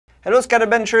Hello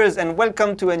SkatterBenchers and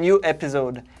welcome to a new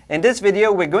episode. In this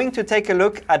video we're going to take a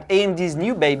look at AMD's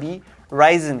new baby,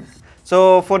 Ryzen.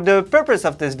 So for the purpose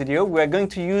of this video we're going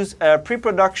to use a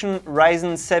pre-production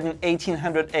Ryzen 7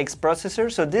 1800X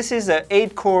processor. So this is an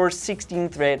 8-core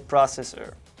 16-thread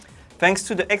processor. Thanks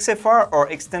to the XFR or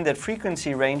extended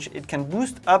frequency range, it can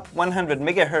boost up 100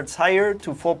 MHz higher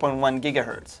to 4.1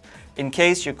 GHz, in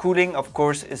case your cooling of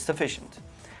course is sufficient.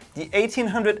 The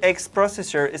 1800X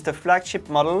processor is the flagship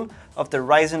model of the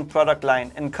Ryzen product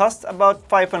line and costs about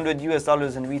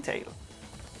 $500 in retail.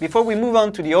 Before we move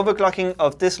on to the overclocking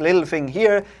of this little thing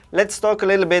here, let's talk a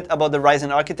little bit about the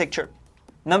Ryzen architecture.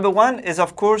 Number one is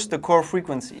of course the core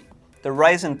frequency. The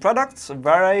Ryzen products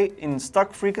vary in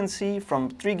stock frequency from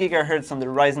 3 GHz on the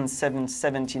Ryzen 7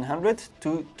 1700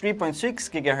 to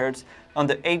 3.6 GHz on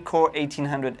the 8-core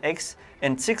 1800X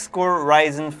and 6-core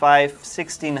Ryzen 5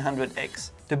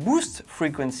 1600X. The boost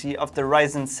frequency of the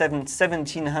Ryzen 7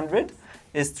 1700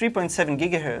 is 3.7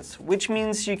 GHz, which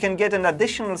means you can get an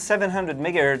additional 700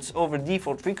 MHz over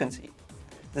default frequency.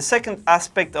 The second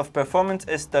aspect of performance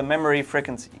is the memory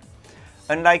frequency.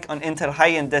 Unlike on Intel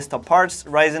high-end desktop parts,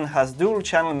 Ryzen has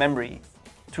dual-channel memory.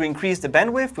 To increase the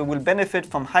bandwidth, we will benefit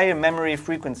from higher memory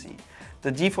frequency.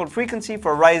 The default frequency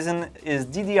for Ryzen is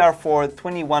DDR4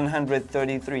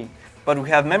 2133. But we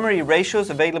have memory ratios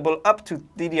available up to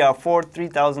DDR4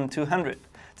 3200.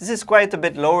 This is quite a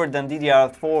bit lower than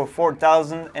DDR4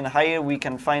 4000 and higher we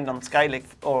can find on Skylake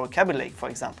or Kaby Lake, for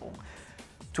example.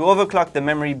 To overclock the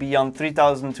memory beyond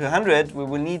 3200, we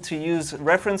will need to use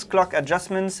reference clock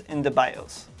adjustments in the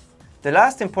BIOS. The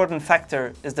last important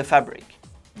factor is the fabric.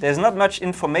 There's not much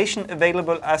information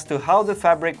available as to how the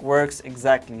fabric works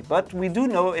exactly, but we do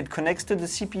know it connects to the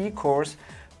CPU cores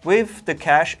with the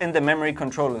cache and the memory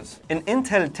controllers. In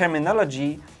Intel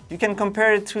terminology, you can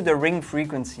compare it to the ring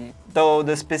frequency, though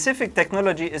the specific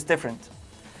technology is different.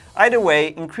 Either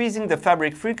way, increasing the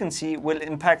fabric frequency will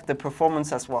impact the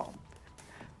performance as well.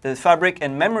 The fabric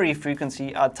and memory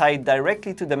frequency are tied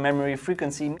directly to the memory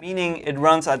frequency, meaning it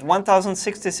runs at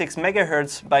 1066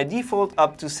 MHz by default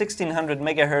up to 1600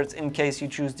 MHz in case you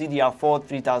choose DDR4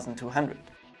 3200.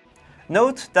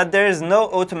 Note that there is no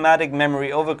automatic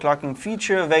memory overclocking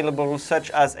feature available such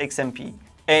as XMP.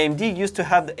 AMD used to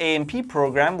have the AMP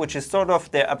program, which is sort of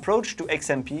their approach to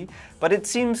XMP, but it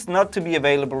seems not to be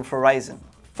available for Ryzen.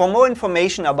 For more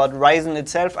information about Ryzen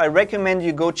itself, I recommend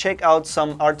you go check out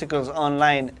some articles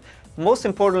online, most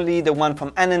importantly the one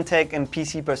from AnandTech and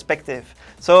PC Perspective.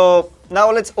 So now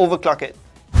let's overclock it.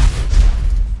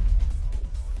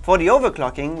 For the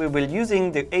overclocking, we will be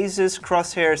using the Asus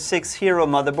Crosshair 6 Hero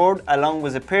motherboard along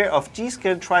with a pair of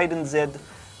G.SKILL Trident Z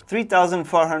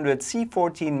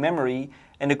 3400C14 memory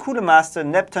and a Cooler Master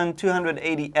Neptune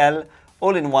 280L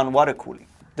all-in-one water cooling.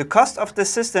 The cost of the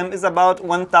system is about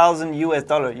 $1,000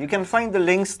 US. You can find the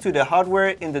links to the hardware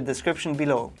in the description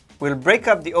below. We'll break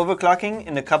up the overclocking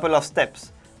in a couple of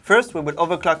steps. First, we will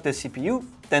overclock the CPU,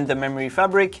 then the memory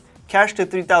fabric, cache to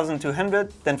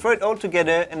 3200, then throw it all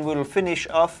together and we will finish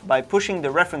off by pushing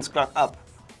the reference clock up.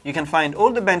 You can find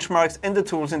all the benchmarks and the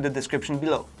tools in the description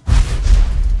below.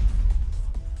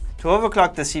 To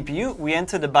overclock the CPU, we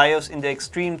enter the BIOS in the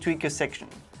Extreme Tweaker section.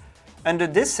 Under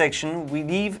this section, we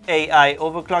leave AI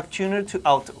Overclock Tuner to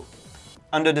Auto.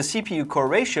 Under the CPU core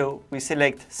ratio, we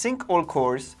select Sync All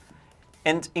Cores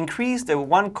and increase the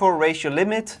one-core ratio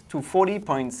limit to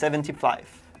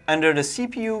 40.75. Under the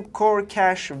CPU core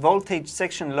cache voltage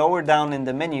section lower down in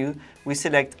the menu, we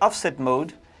select Offset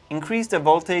Mode, increase the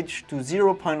voltage to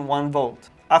 0.1 volt.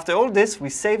 After all this, we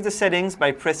save the settings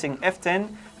by pressing F10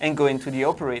 and go into the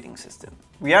operating system.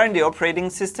 We are in the operating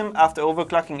system after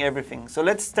overclocking everything, so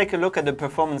let's take a look at the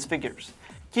performance figures.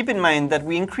 Keep in mind that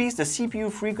we increased the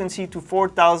CPU frequency to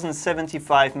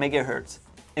 4075 MHz.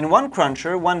 In one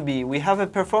cruncher, 1B, we have a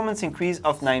performance increase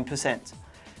of 9%.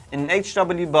 In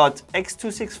HWBOT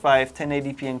X265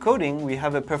 1080p encoding, we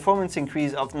have a performance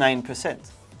increase of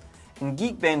 9%. In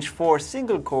Geekbench 4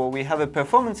 single core, we have a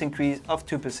performance increase of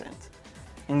 2%.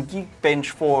 In Geekbench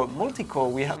 4 multi-core,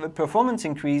 we have a performance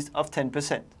increase of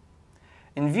 10%.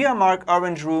 In VRMark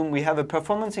Orange Room, we have a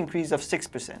performance increase of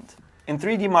 6%. In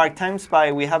 3DMark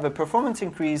TimeSpy, we have a performance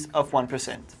increase of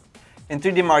 1%. In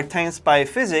 3DMark TimeSpy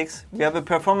Physics, we have a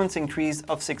performance increase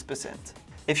of 6%.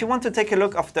 If you want to take a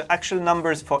look at the actual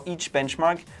numbers for each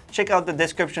benchmark, check out the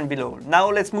description below. Now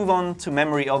let's move on to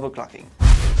memory overclocking.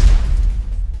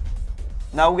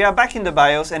 Now we are back in the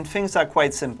BIOS and things are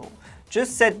quite simple.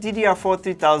 Just set DDR4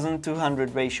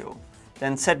 3200 ratio.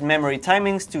 Then set memory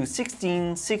timings to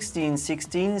 16, 16,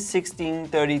 16, 16,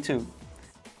 32.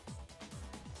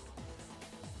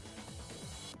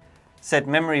 Set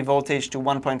memory voltage to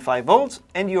 1.5 volts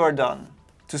and you are done.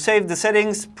 To save the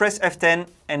settings, press F10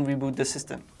 and reboot the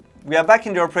system. We are back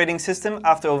in the operating system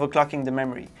after overclocking the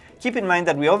memory. Keep in mind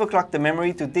that we overclocked the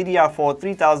memory to DDR4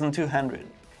 3200.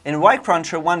 In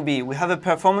Y-Cruncher 1B, we have a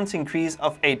performance increase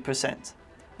of 8%.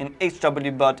 In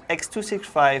HWBOT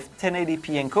X265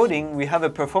 1080p encoding, we have a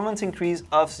performance increase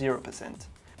of 0%.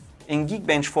 In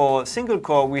Geekbench for single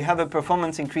core, we have a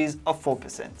performance increase of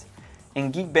 4%.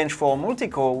 In Geekbench for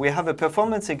multi-core, we have a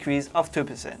performance increase of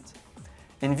 2%.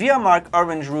 In VRMark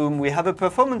Orange Room, we have a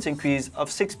performance increase of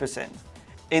 6%.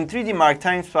 In 3DMark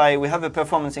TimeSpy, we have a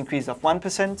performance increase of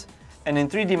 1%. And in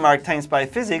 3DMark TimeSpy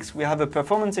Physics, we have a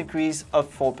performance increase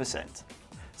of 4%.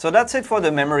 So that's it for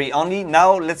the memory only.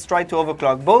 Now let's try to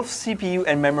overclock both CPU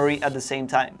and memory at the same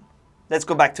time. Let's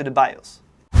go back to the BIOS.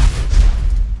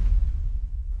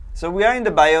 So we are in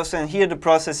the BIOS and here the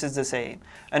process is the same.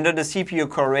 Under the CPU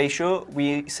core ratio,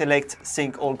 we select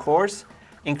Sync All Cores,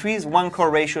 increase one core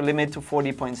ratio limit to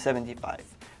 40.75.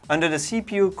 Under the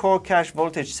CPU core cache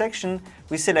voltage section,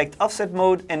 we select offset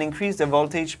mode and increase the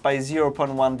voltage by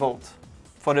 0.1 volt.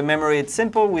 For the memory it's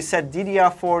simple, we set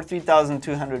DDR4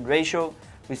 3200 ratio,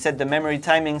 we set the memory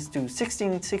timings to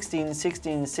 16, 16,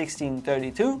 16, 16,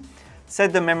 32,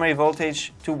 set the memory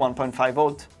voltage to 1.5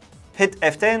 volt. Hit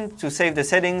F10 to save the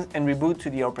settings and reboot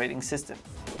to the operating system.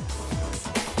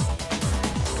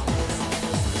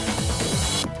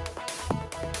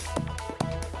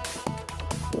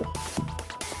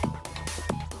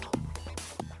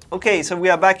 Okay, so we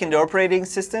are back in the operating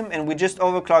system and we just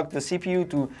overclocked the CPU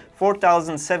to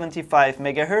 4075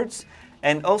 MHz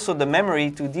and also the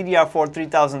memory to DDR4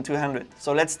 3200.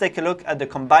 So let's take a look at the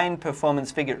combined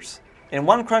performance figures. In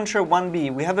Y-Cruncher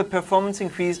 1B, we have a performance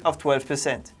increase of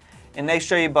 12%. In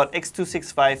HWBOT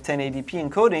X265 1080p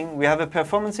encoding, we have a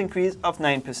performance increase of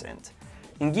 9%.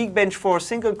 In Geekbench for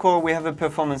single core, we have a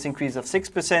performance increase of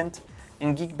 6%.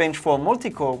 In Geekbench for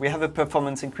multi-core, we have a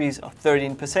performance increase of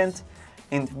 13%.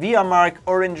 In VRMark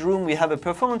Orange Room, we have a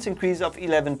performance increase of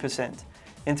 11%.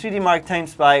 In 3DMark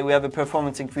TimeSpy, we have a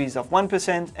performance increase of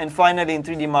 1%. And finally, in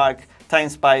 3DMark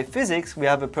TimeSpy Physics, we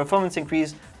have a performance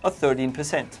increase of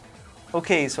 13%.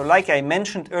 Okay, so like I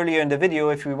mentioned earlier in the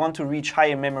video, if we want to reach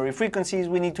higher memory frequencies,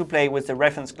 we need to play with the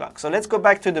reference clock. So let's go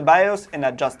back to the BIOS and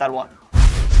adjust that one.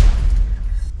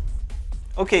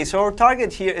 Okay, so our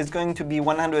target here is going to be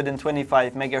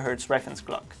 125 MHz reference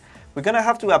clock. We're going to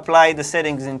have to apply the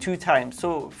settings in 2 times.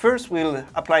 So first we'll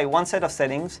apply one set of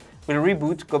settings, we'll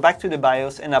reboot, go back to the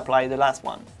BIOS and apply the last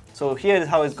one. So here's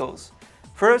how it goes.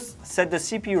 First, set the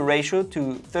CPU ratio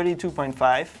to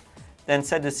 32.5, then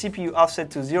set the CPU offset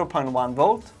to 0.1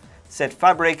 volt, set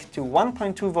fabric to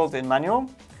 1.2 volt in manual,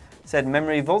 set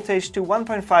memory voltage to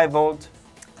 1.5 volt,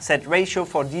 set ratio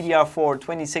for DDR4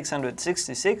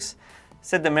 2666,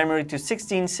 set the memory to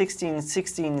 16, 16,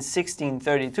 16, 16,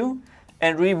 32,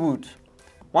 and reboot.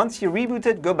 Once you reboot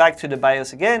it, go back to the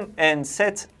BIOS again and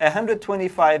set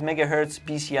 125 MHz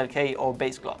BCLK or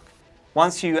base clock.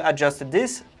 Once you adjusted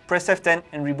this, press F10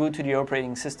 and reboot to the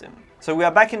operating system. So we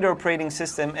are back in the operating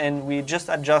system and we just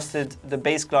adjusted the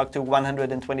base clock to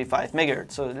 125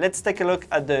 MHz. So let's take a look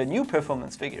at the new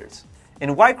performance figures.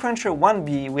 In Y-Cruncher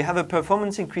 1B, we have a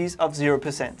performance increase of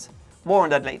 0%. More on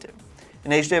that later. In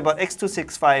HWBOT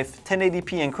X265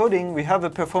 1080p encoding, we have a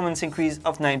performance increase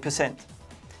of 9%.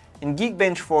 In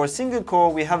Geekbench for single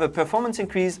core, we have a performance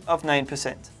increase of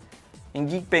 9%. In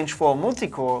Geekbench for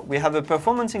multi-core, we have a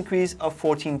performance increase of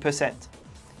 14%.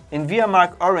 In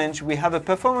VRMark Orange, we have a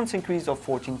performance increase of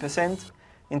 14%.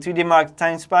 In 3DMark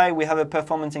TimeSpy, we have a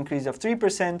performance increase of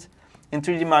 3%. In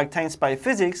 3DMark TimeSpy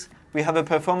Physics, we have a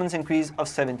performance increase of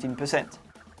 17%.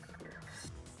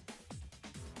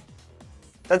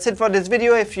 That's it for this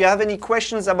video. If you have any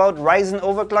questions about Ryzen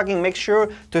overclocking, make sure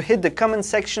to hit the comment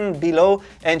section below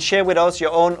and share with us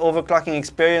your own overclocking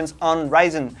experience on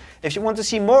Ryzen. If you want to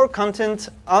see more content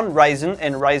on Ryzen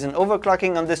and Ryzen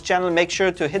overclocking on this channel, make sure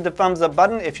to hit the thumbs up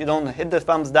button. If you don't, hit the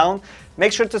thumbs down.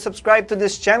 Make sure to subscribe to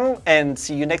this channel and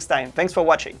see you next time. Thanks for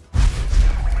watching.